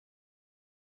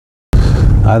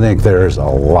I think there's a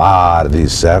lot of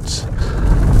these sets.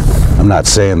 I'm not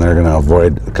saying they're going to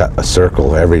avoid a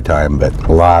circle every time, but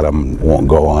a lot of them won't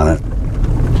go on it.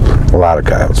 A lot of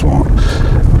coyotes won't.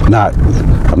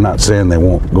 I'm not saying they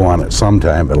won't go on it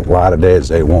sometime, but a lot of days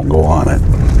they won't go on it.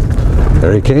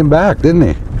 There he came back, didn't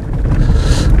he?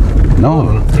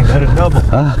 No. He got a double.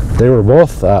 They were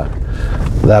both,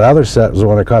 that other set was the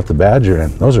one I caught the badger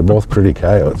in. Those are both pretty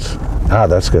coyotes.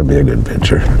 That's going to be a good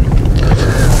picture.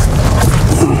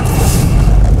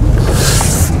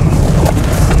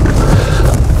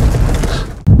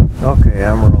 Okay,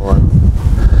 I'm rolling.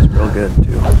 It's real good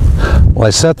too. Well,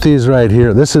 I set these right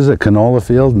here. This is a canola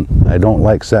field. I don't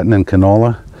like setting in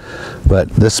canola, but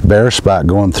this bare spot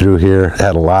going through here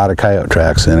had a lot of coyote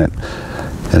tracks in it,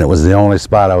 and it was the only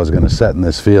spot I was going to set in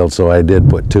this field, so I did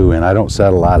put 2 in. I don't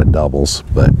set a lot of doubles,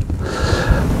 but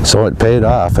so it paid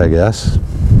off, I guess.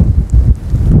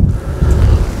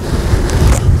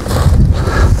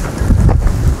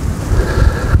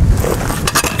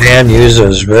 Dan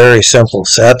uses very simple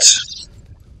sets,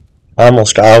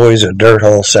 almost always a dirt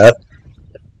hole set.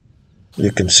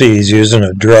 You can see he's using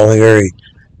a drill here.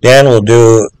 Dan will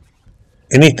do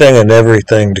anything and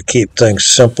everything to keep things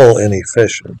simple and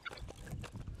efficient.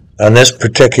 On this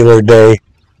particular day,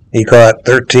 he caught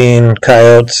 13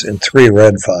 coyotes and 3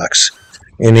 red fox.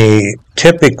 And he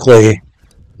typically,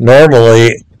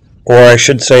 normally, or I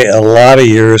should say a lot of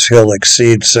years, he'll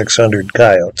exceed 600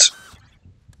 coyotes.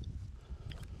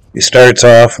 He starts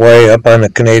off way up on the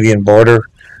Canadian border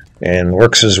and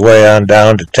works his way on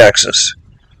down to Texas.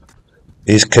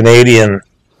 These Canadian,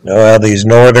 these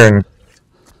northern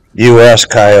U.S.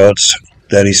 coyotes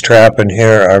that he's trapping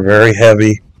here are very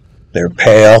heavy. They're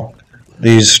pale.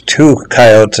 These 2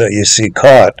 coyotes that you see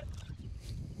caught,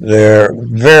 they're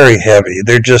very heavy.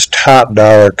 They're just top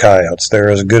dollar coyotes. They're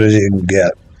as good as you can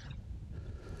get.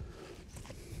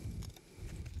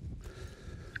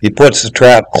 He puts the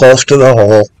trap close to the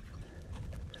hole.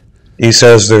 He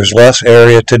says there's less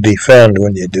area to defend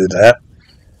when you do that.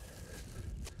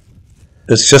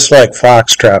 It's just like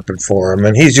fox trapping for him.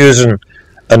 And he's using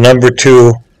a number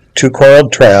 2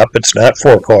 2-coiled trap. It's not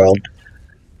 4-coiled.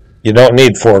 You don't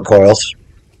need 4 coils.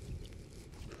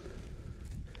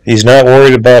 He's not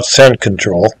worried about scent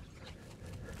control.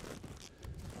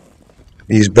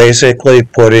 He's basically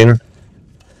putting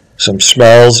some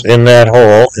smells in that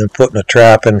hole and putting a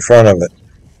trap in front of it.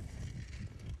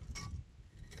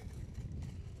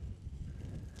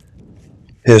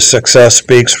 His success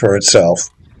speaks for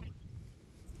itself.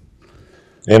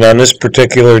 And on this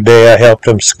particular day, I helped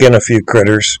him skin a few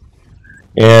critters.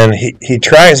 And he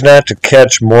tries not to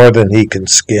catch more than he can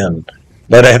skin.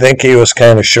 But I think he was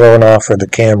kind of showing off for the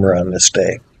camera on this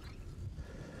day.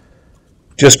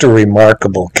 Just a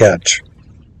remarkable catch.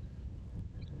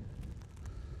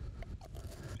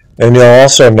 And you'll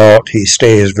also note he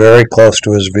stays very close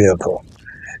to his vehicle.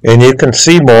 And you can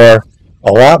see a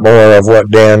lot more of what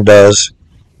Dan does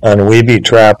on Wiebe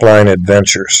Trapline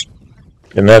Adventures.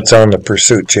 And that's on the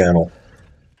Pursuit channel.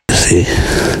 See.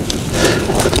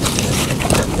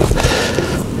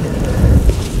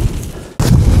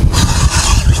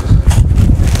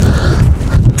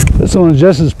 This one's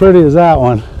just as pretty as that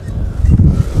one.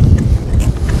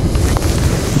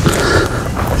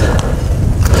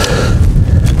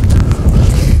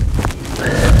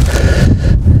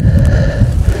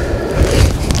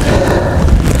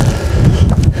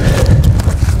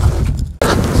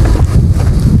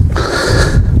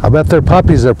 I bet their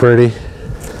puppies are pretty.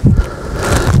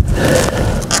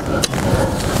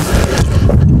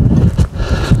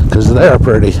 Because they're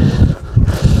pretty.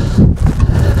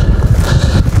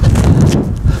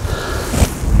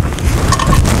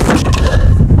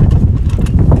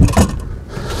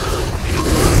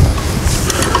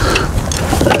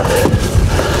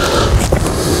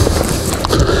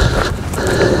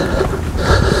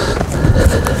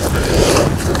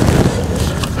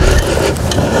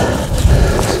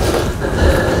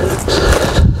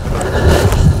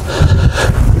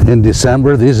 In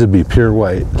December, these would be pure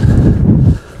white.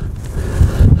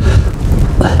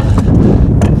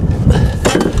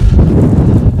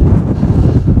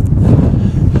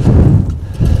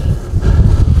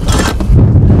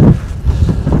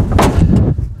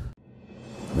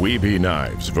 Wiebe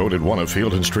Knives, voted one of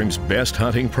Field & Stream's best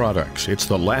hunting products. It's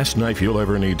the last knife you'll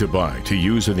ever need to buy to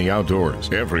use in the outdoors.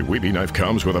 Every Wiebe knife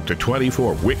comes with up to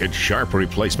 24 wicked sharp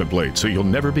replacement blades, so you'll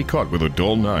never be caught with a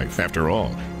dull knife. After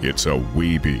all, it's a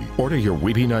Wiebe. Order your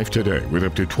Wiebe knife today with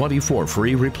up to 24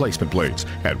 free replacement blades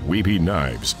at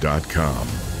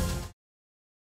WiebeKnives.com.